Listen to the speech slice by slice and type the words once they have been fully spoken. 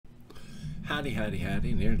Howdy, howdy,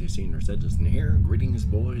 howdy, Nearly Senior Citizen here. Greetings,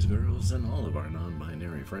 boys, girls, and all of our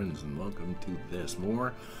non-binary friends, and welcome to this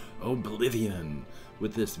more Oblivion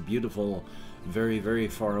with this beautiful, very, very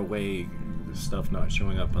far away stuff not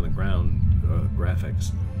showing up on the ground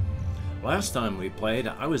graphics. Last time we played,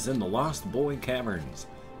 I was in the Lost Boy Caverns,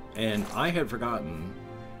 and I had forgotten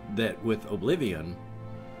that with Oblivion,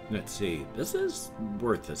 let's see, this is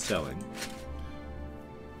worth the selling,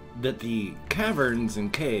 that the caverns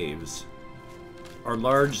and caves are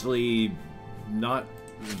largely not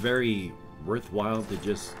very worthwhile to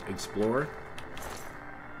just explore.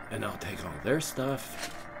 And I'll take all their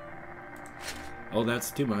stuff. Oh,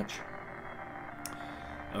 that's too much.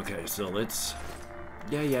 Okay, so let's...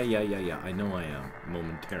 Yeah, I know I am.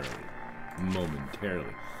 Momentarily.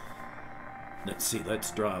 Let's see,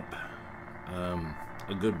 let's drop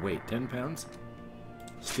a good weight. 10 pounds.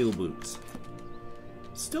 Steel boots.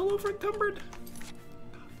 Still over encumbered?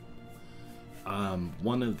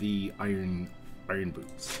 One of the iron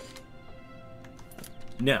boots.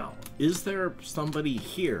 Now, is there somebody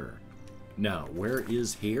here? Now, where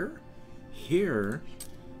is here? Here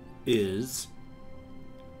is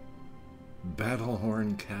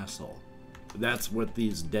Battlehorn Castle. That's what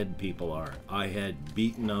these dead people are. I had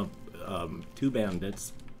beaten up 2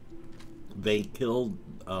 bandits. They killed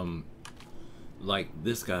like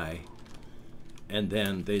this guy, and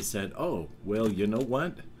then they said, oh, well, you know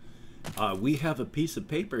what? We have a piece of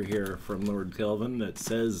paper here from Lord Kelvin that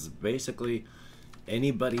says basically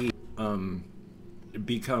anybody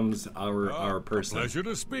becomes our person. Pleasure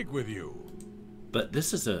to speak with you. But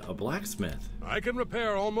this is a blacksmith. I can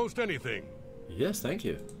repair almost anything. Yes, thank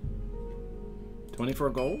you. 24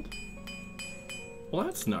 gold? Well,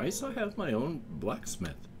 that's nice. I have my own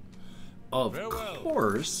blacksmith. Of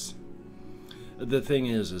course. The thing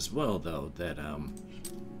is as well, though, that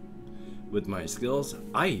with my skills,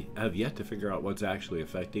 I have yet to figure out what's actually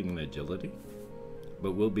affecting agility,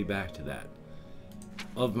 but we'll be back to that.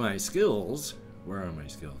 Of my skills, where are my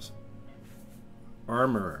skills?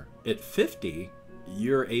 Armorer. At 50,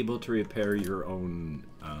 you're able to repair your own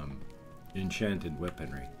enchanted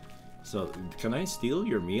weaponry. So, can I steal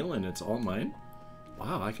your meal and it's all mine?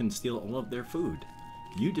 Wow, I can steal all of their food.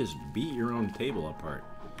 You just beat your own table apart.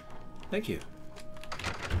 Thank you.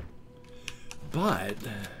 But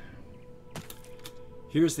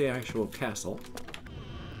here's the actual castle.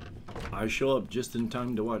 I show up just in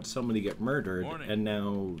time to watch somebody get murdered, and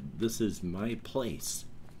now this is my place.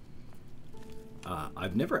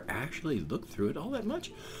 I've never actually looked through it all that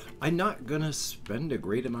much. I'm not gonna spend a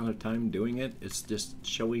great amount of time doing it. It's just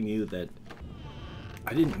showing you that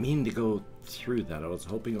I didn't mean to go through that. I was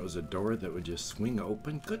hoping it was a door that would just swing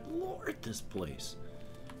open. Good lord, this place.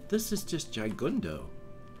 This is just gigundo.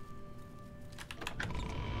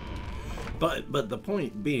 But the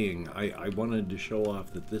point being, I wanted to show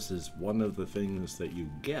off that this is one of the things that you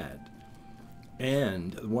get.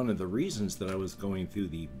 And one of the reasons that I was going through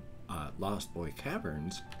the Lost Boy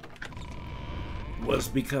Caverns was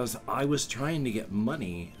because I was trying to get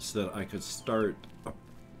money so that I could start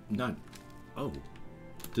oh,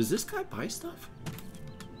 does this guy buy stuff?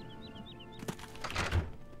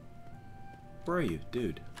 Where are you,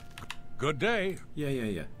 dude? Good day.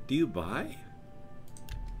 Yeah. Do you buy?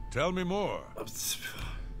 Tell me more.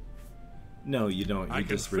 No, you don't. You I can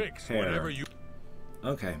just fix repair. whatever you...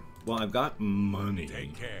 Okay. Well, I've got money.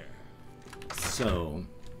 Take care. So,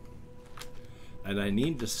 and I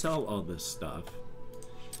need to sell all this stuff.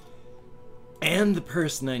 And the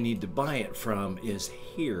person I need to buy it from is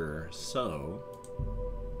here, so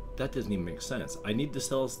that doesn't even make sense. I need to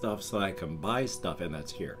sell stuff so I can buy stuff, and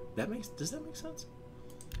that's here. Does that make sense?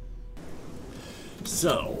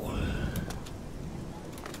 So,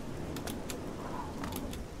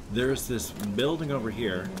 there's this building over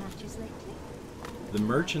here, the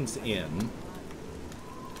Merchant's Inn.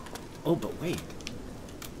 Oh, but wait.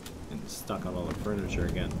 I'm stuck on all the furniture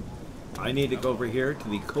again. I need to go over here to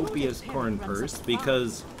the Copious Corn Purse,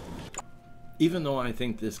 because even though I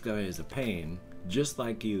think this guy is a pain, just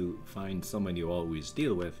like you find someone you always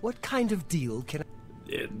deal with. What kind of deal can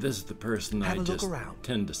this is the person I just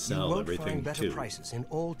tend to sell everything to. You won't find better prices in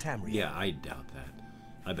all Tamriel. Yeah, I doubt that.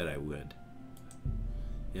 I bet I would.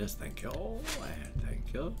 Yes, thank you. Oh,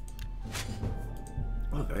 thank you.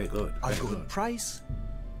 Oh, very good. A good price.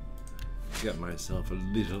 Got myself a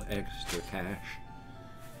little extra cash.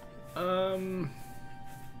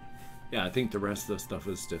 Yeah, I think the rest of the stuff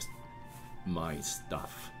is just my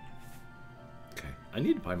stuff. Okay, I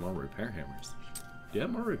need to buy more repair hammers. Do you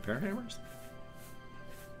have more repair hammers?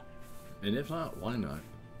 And if not, why not?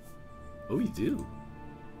 Oh, you do?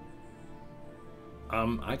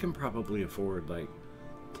 I can probably afford like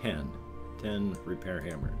 10 10 repair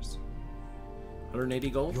hammers. 180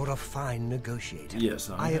 gold? You're a fine negotiator. Yes,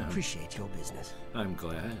 I am. appreciate your business. I'm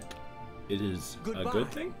glad. It is Goodbye. a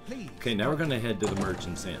good thing? Please. Okay, now we're going to head to the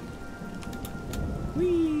merchant's inn.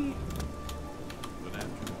 Whee!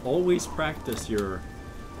 Always practice your...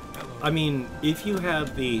 I mean, if you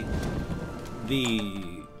have the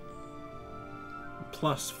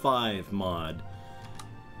 +5 mod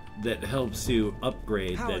that helps you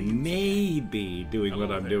upgrade, How are then you? maybe doing what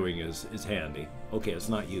Hello I'm there. doing is handy. Okay, it's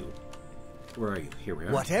not you. Where are you? Here we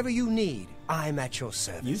are. Whatever you need, I'm at your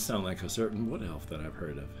service. You sound like a certain wood elf that I've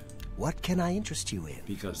heard of. What can I interest you in?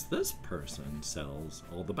 Because this person sells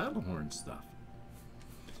all the Battlehorn stuff.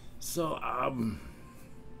 So,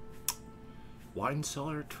 wine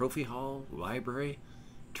cellar, trophy hall, library,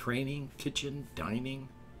 training, kitchen, dining.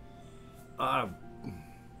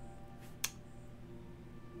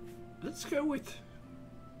 Let's go with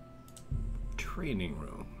training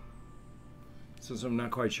room, since I'm not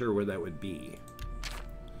quite sure where that would be.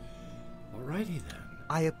 Alrighty then.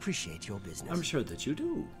 I appreciate your business. I'm sure that you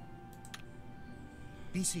do.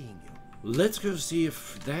 Be seeing you. Let's go see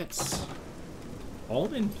if that's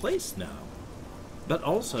all in place now. But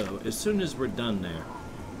also, as soon as we're done there,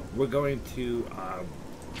 we're going to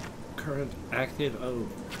current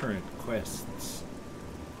quests.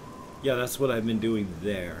 Yeah, that's what I've been doing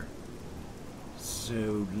there.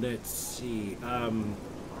 So let's see.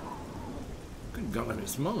 Good God,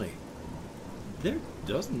 Miss Molly. There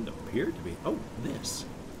doesn't appear to be. Oh, this.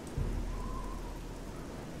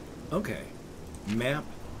 Okay. Map.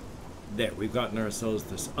 There, we've gotten ourselves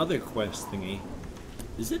this other quest thingy.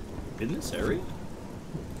 Is it in this area?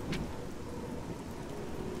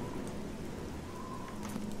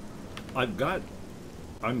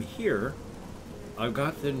 I'm here. I've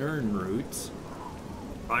got the Nern routes.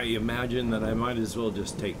 I imagine that I might as well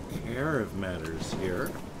just take care of matters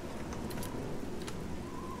here.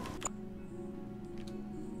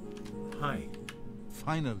 Hi.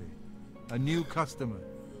 Finally, a new customer.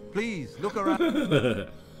 Please, look around.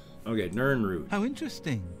 Okay, Nern route. How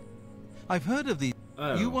interesting. I've heard of these.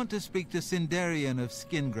 Oh. You want to speak to Sindarian of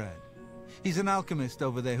Skingrad. He's an alchemist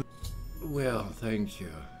over there. Well, thank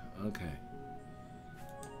you. Okay.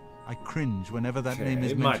 I cringe whenever that name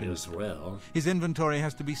is might mentioned. as well. His inventory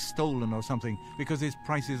has to be stolen or something because his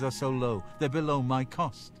prices are so low. They're below my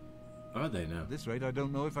cost. Are they now? At this rate, I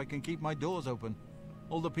don't know if I can keep my doors open.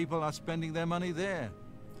 All the people are spending their money there.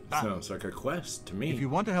 Sounds like a quest to me. If you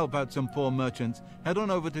want to help out some poor merchants, head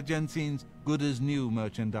on over to Jensine's Good as New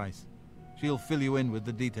merchandise. She'll fill you in with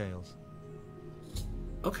the details.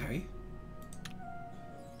 Okay.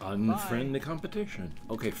 Unfriend the competition.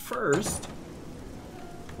 Okay, first,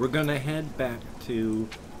 we're gonna head back to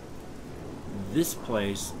this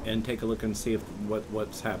place and take a look and see if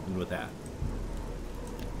what's happened with that.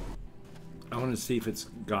 I want to see if it's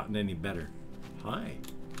gotten any better. Hi.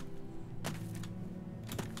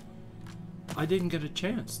 I didn't get a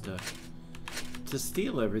chance to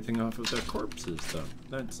steal everything off of their corpses, though.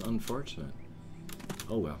 That's unfortunate.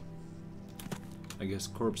 Oh well. I guess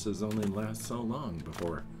corpses only last so long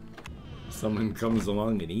before someone comes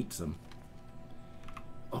along and eats them.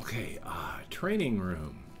 Okay, training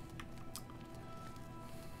room.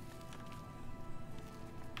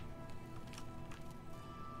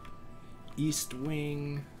 East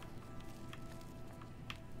Wing.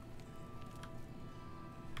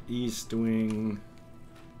 East Wing.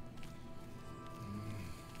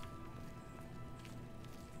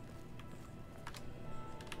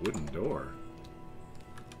 Wooden door.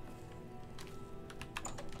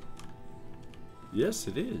 Yes,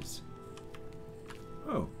 it is.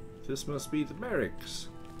 Oh, this must be the barracks.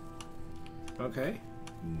 Okay,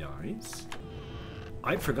 nice.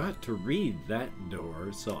 I forgot to read that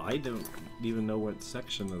door, so I don't even know what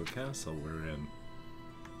section of the castle we're in.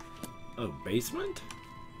 Oh, basement?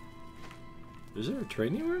 Is there a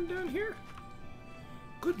training room down here?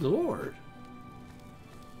 Good lord.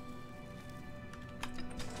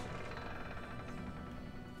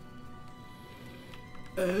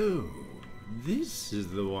 Oh, this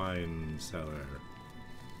is the wine cellar.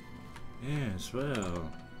 Yes,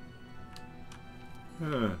 well.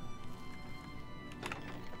 Huh.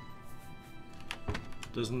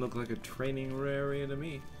 Doesn't look like a training area to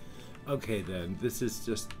me. Okay then, this is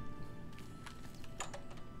just...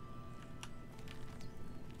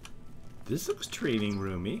 This looks training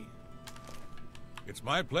roomy. It's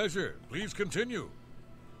my pleasure. Please continue.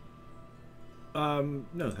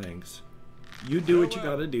 No thanks. You do what you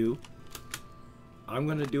gotta do. I'm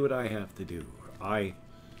gonna do what I have to do. I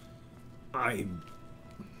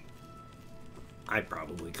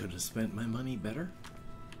probably could have spent my money better.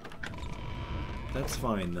 That's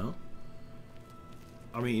fine though.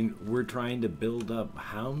 I mean, we're trying to build up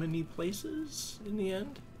how many places in the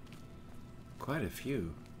end? Quite a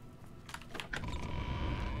few.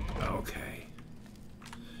 Okay.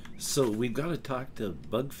 So we've got to talk to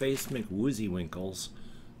Bugface McWoozywinkles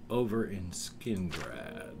over in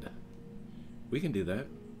Skingrad. We can do that.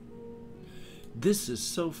 This is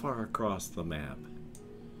so far across the map.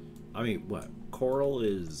 I mean, what? Coral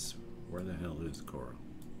is... Where the hell is Coral?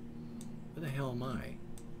 Where the hell am I?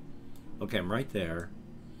 Okay, I'm right there.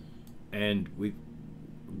 And we've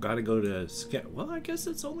got to go to Skin... Well, I guess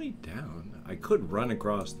it's only down. I could run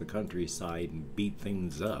across the countryside and beat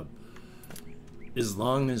things up. As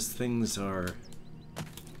long as things are,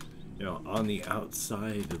 you know, on the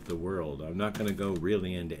outside of the world. I'm not going to go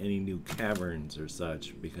really into any new caverns or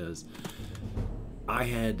such, because I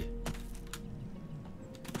had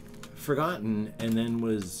forgotten and then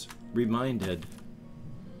was reminded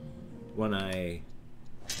when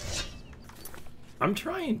I'm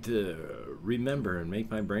trying to remember and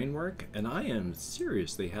make my brain work, and I am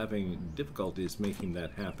seriously having difficulties making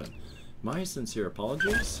that happen. My sincere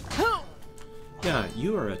apologies. Yeah,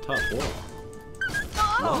 you are a tough wolf.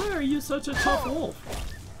 Why are you such a tough wolf?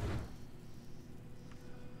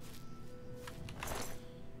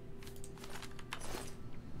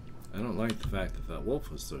 I don't like the fact that that wolf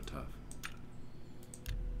was so tough.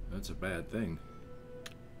 That's a bad thing.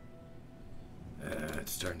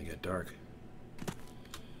 It's starting to get dark.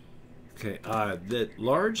 Okay, that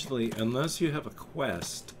largely, unless you have a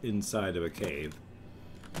quest inside of a cave,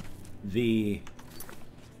 the...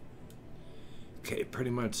 Okay, pretty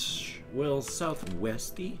much, well,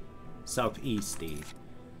 southwesty? Southeasty.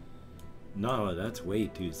 No, that's way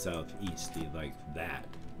too southeasty, like that.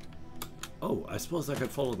 Oh, I suppose I could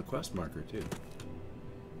follow the quest marker, too.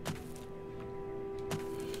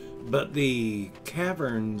 But the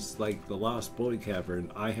caverns, like the Lost Boy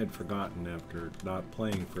Cavern, I had forgotten after not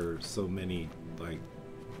playing for so many, like,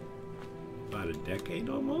 about a decade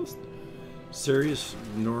almost? Serious,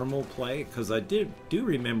 normal play? Because I do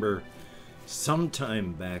remember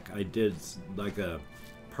sometime back I did, like, a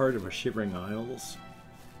part of a Shivering Isles.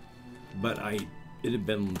 But it had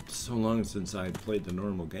been so long since I had played the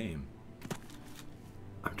normal game.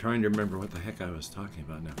 I'm trying to remember what the heck I was talking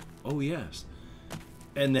about now. Oh, yes.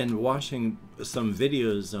 And then watching some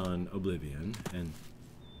videos on Oblivion, and...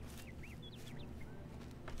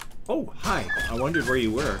 Oh, hi! I wondered where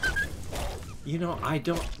you were. You know, I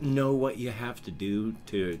don't know what you have to do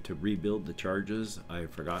to rebuild the charges.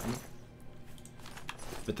 I've forgotten.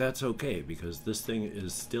 But that's okay, because this thing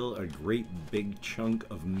is still a great big chunk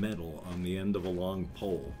of metal on the end of a long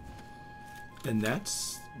pole. And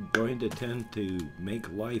that's going to tend to make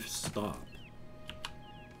life stop.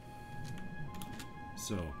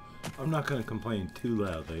 So, I'm not going to complain too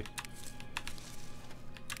loudly.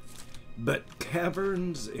 But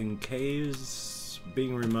caverns and caves,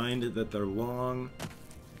 being reminded that they're long,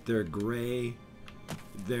 they're gray,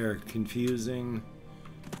 they're confusing,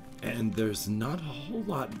 and there's not a whole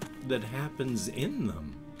lot that happens in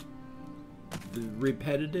them. The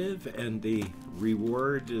repetitive and the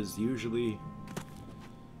reward is usually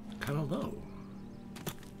kind of low.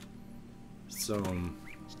 So,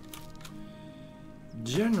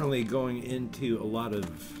 generally going into a lot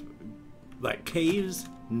of, like, caves,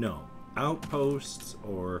 no. Outposts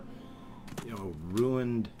or, you know,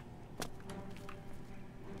 ruined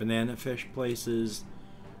banana fish places,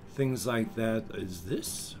 things like that. Is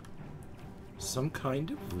this some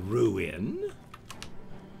kind of ruin?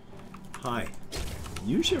 Hi.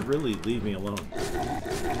 You should really leave me alone.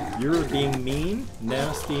 You're being mean,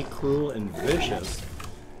 nasty, cruel, and vicious,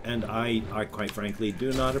 and I quite frankly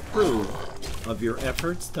do not approve of your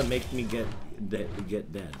efforts to make me get dead.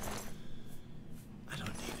 I don't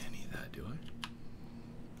need any of that, do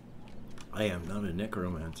I? I am not a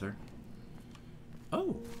necromancer.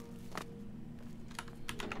 Oh.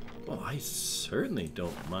 Well, I certainly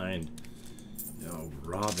don't mind, you know,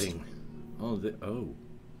 robbing. Oh.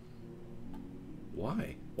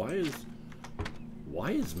 Why?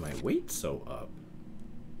 Why is my weight so up?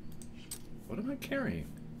 What am I carrying?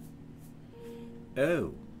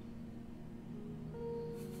 Oh.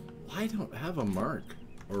 I don't have a mark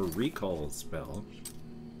or a recall spell.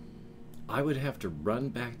 I would have to run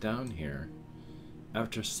back down here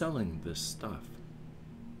after selling this stuff.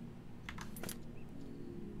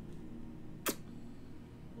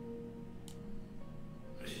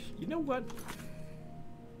 You know what?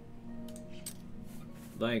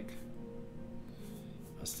 Like,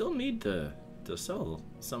 I still need to sell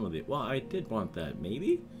some of the... Well, I did want that.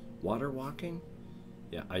 Maybe? Water walking?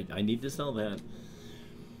 Yeah, I need to sell that.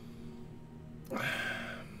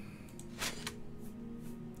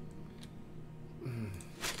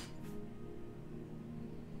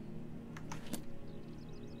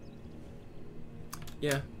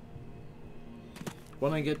 Yeah.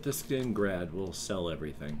 When I get to Skingrad, we'll sell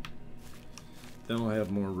everything. Then I'll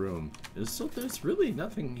have more room. So there's really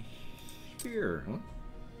nothing here, huh?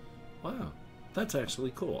 Wow. That's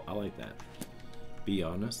actually cool. I like that. Be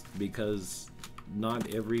honest, because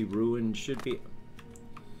not every ruin should be...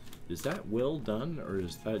 Is that well done, or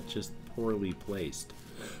is that just poorly placed?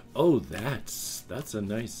 Oh, that's a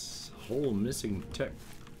nice whole missing tech.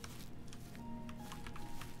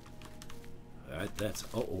 That's...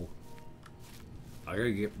 Uh-oh. I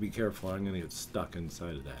gotta be careful. I'm gonna get stuck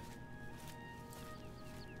inside of that.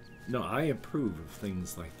 No, I approve of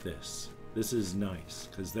things like this. This is nice,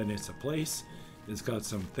 because then it's a place, it's got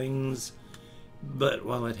some things, but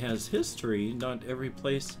while it has history, not every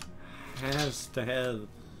place has to have,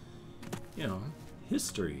 you know,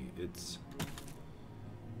 history. It's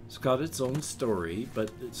got its own story,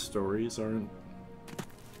 but its stories aren't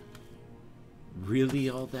really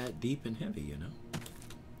all that deep and heavy, you know?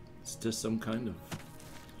 It's just some kind of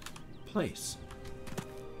place.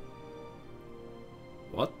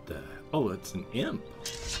 What the? Oh, it's an imp.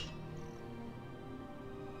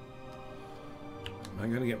 Am I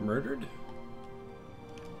gonna get murdered?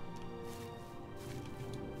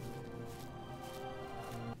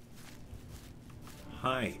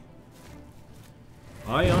 Hi.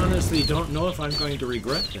 I honestly don't know if I'm going to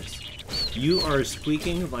regret this. You are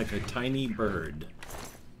squeaking like a tiny bird.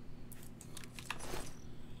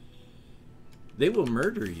 They will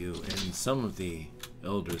murder you in some of the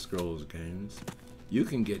Elder Scrolls games. You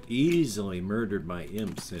can get easily murdered by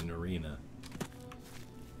imps in Arena.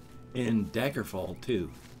 In Daggerfall too.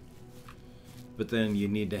 But then you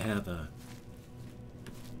need to have a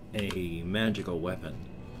magical weapon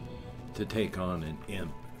to take on an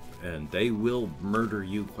imp. And they will murder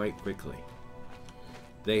you quite quickly.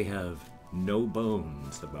 They have no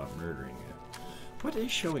bones about murdering you. What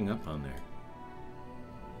is showing up on there?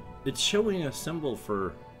 It's showing a symbol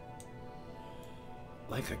for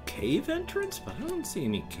like a cave entrance, but I don't see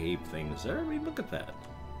any cave things there. I mean, look at that.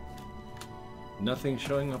 Nothing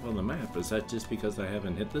showing up on the map. Is that just because I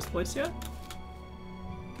haven't hit this place yet?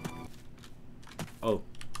 Oh.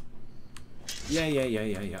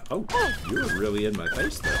 Yeah. Oh, you were really in my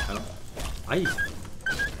face there.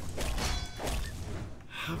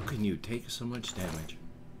 How can you take so much damage?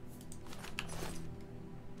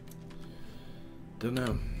 Don't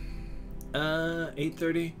know.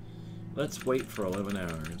 8:30. Let's wait for 11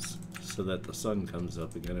 hours so that the sun comes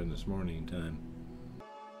up again in this morning time.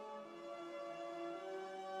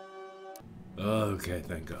 Okay,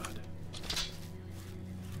 thank God.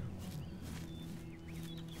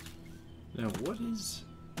 Now, what is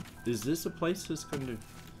this a place that's going to...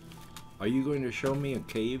 Are you going to show me a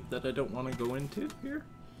cave that I don't want to go into here?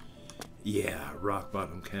 Yeah, Rock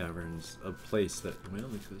Bottom Caverns. A place that... Well,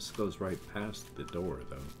 this goes right past the door,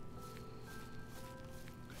 though.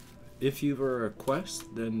 If you've a request,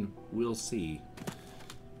 then we'll see.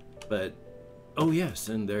 But... Oh, yes,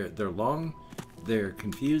 and they're long, they're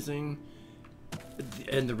confusing,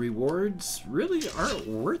 and the rewards really aren't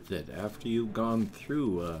worth it after you've gone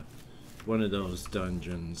through... one of those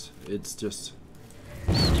dungeons. It's just...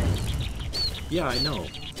 Yeah, I know.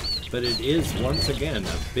 But it is, once again,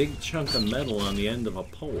 a big chunk of metal on the end of a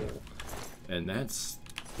pole. And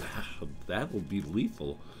that'll be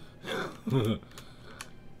lethal. You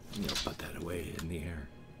know, put that away in the air.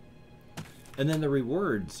 And then the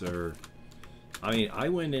rewards are... I mean, I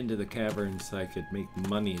went into the caverns so I could make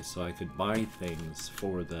money so I could buy things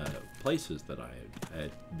for the places that I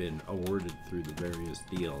had been awarded through the various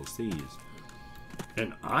DLCs.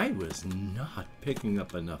 And I was not picking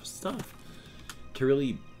up enough stuff to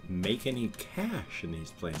really make any cash in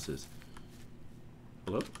these places.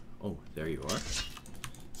 Hello? Oh, there you are.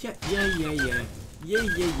 Yeah.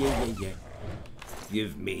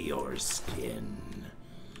 Give me your skin.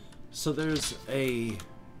 So there's a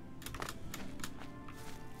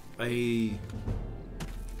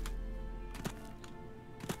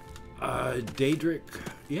Daedric.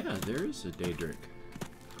 Yeah, there is a Daedric.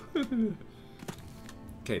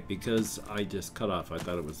 Okay, because I just cut off, I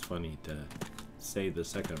thought it was funny to say the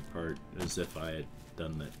second part as if I had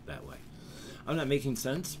done it that way. I'm not making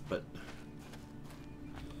sense, but...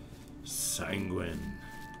 Sanguine.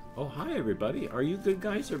 Oh, hi everybody. Are you good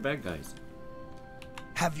guys or bad guys?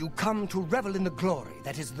 Have you come to revel in the glory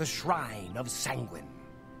that is the shrine of Sanguine?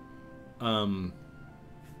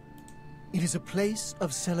 It is a place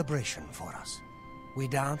of celebration for us. We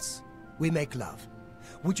dance, we make love.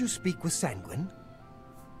 Would you speak with Sanguine?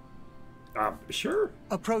 Sure.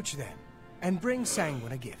 Approach them, and bring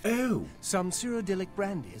Sanguine a gift. Oh! Some Cyrodiilic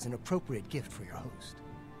brandy is an appropriate gift for your host.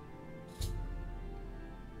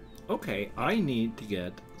 Okay, I need to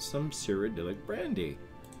get some Cyrodiilic brandy.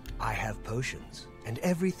 I have potions and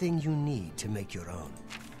everything you need to make your own.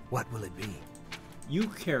 What will it be? You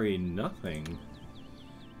carry nothing.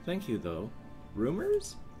 Thank you, though.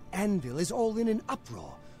 Rumors? Anvil is all in an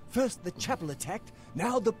uproar. First the chapel attacked,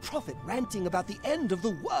 now the prophet ranting about the end of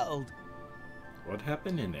the world. What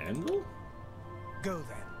happened in Anvil? Go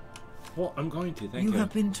then. Well, I'm going to, thank you. You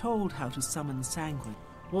have been told how to summon Sangren.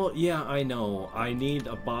 Well, yeah, I know. I need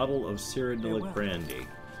a bottle of Cyrodiilic Farewell. brandy.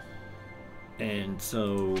 And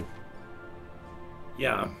so...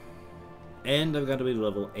 yeah. And I've got to be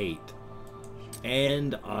level 8.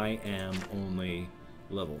 And I am only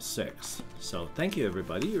level 6. So thank you,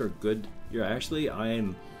 everybody. You're good. You're actually... I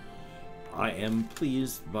am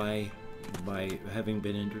pleased by having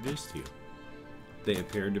been introduced to you. They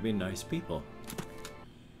appear to be nice people.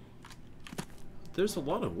 There's a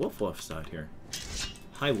lot of woof-woofs out here.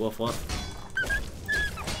 Hi, woof-woof.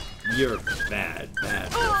 You're bad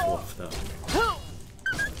woof-woof, though.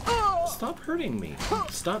 Stop hurting me.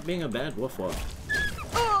 Stop being a bad woof-woof.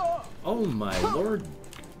 Oh my lord.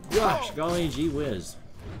 Gosh, golly gee whiz.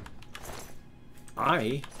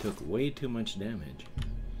 I took way too much damage.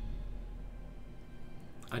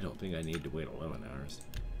 I don't think I need to wait 11 hours.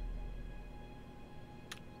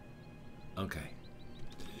 Okay.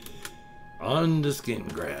 On to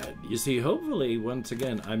Skingrad. You see, hopefully, once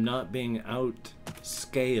again, I'm not being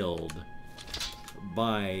outscaled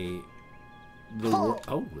by the...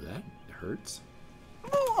 Oh, that hurts.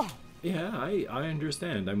 Yeah, I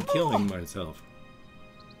understand. I'm killing myself.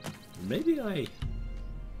 Maybe I...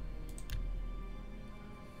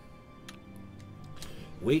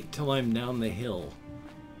 wait till I'm down the hill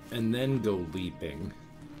and then go leaping.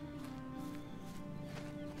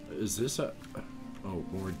 Is this a... oh,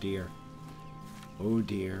 more deer. Oh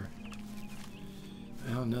dear.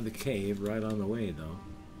 Well, another cave right on the way,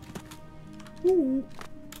 though. Ooh.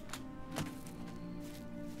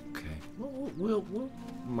 Okay, we'll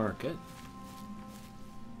mark it.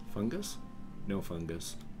 Fungus? No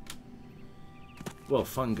fungus. Well,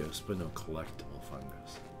 fungus, but no collectible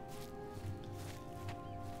fungus.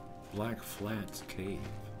 Black Flats Cave.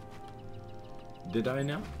 Did I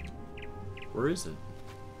now? Where is it?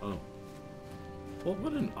 Oh. Well,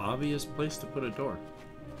 what an obvious place to put a door.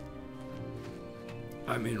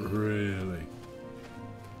 I mean, really.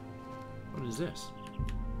 What is this?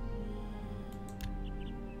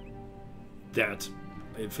 That's...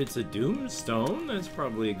 if it's a doomstone, that's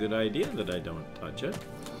probably a good idea that I don't touch it.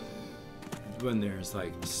 When there's,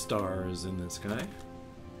 like, stars in the sky.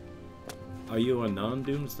 Are you a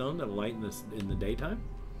non-doomstone that'll light in the daytime?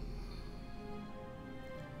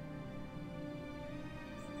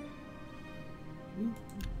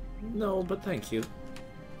 No, but thank you.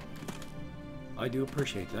 I do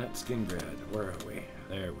appreciate that. Skingrad. Where are we?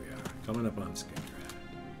 There we are. Coming up on Skingrad.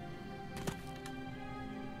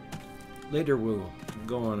 Later we'll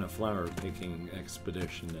go on a flower picking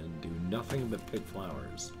expedition and do nothing but pick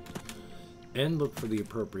flowers. And look for the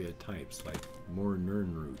appropriate types, like more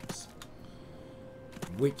Nern roots.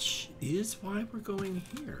 Which is why we're going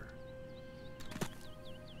here.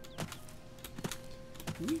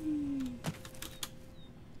 Whee!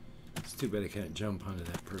 It's too bad I can't jump onto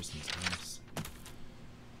that person's house.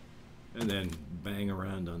 And then bang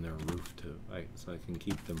around on their roof too, so I can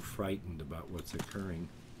keep them frightened about what's occurring.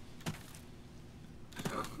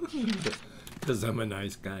 Because I'm a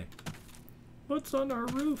nice guy. What's on our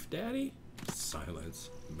roof, Daddy? Silence.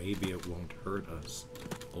 Maybe it won't hurt us.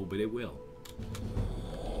 Oh, but it will.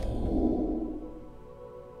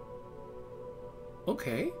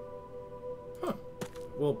 Okay. Huh.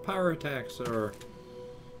 Well, power attacks are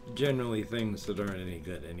generally things that aren't any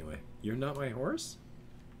good anyway. You're not my horse?